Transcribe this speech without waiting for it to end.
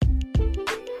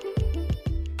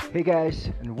Hey guys,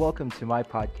 and welcome to my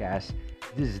podcast.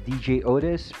 This is DJ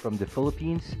Otis from the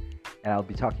Philippines, and I'll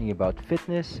be talking about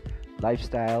fitness,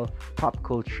 lifestyle, pop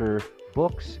culture,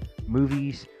 books,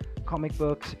 movies, comic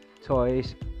books,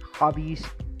 toys, hobbies,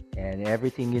 and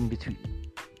everything in between.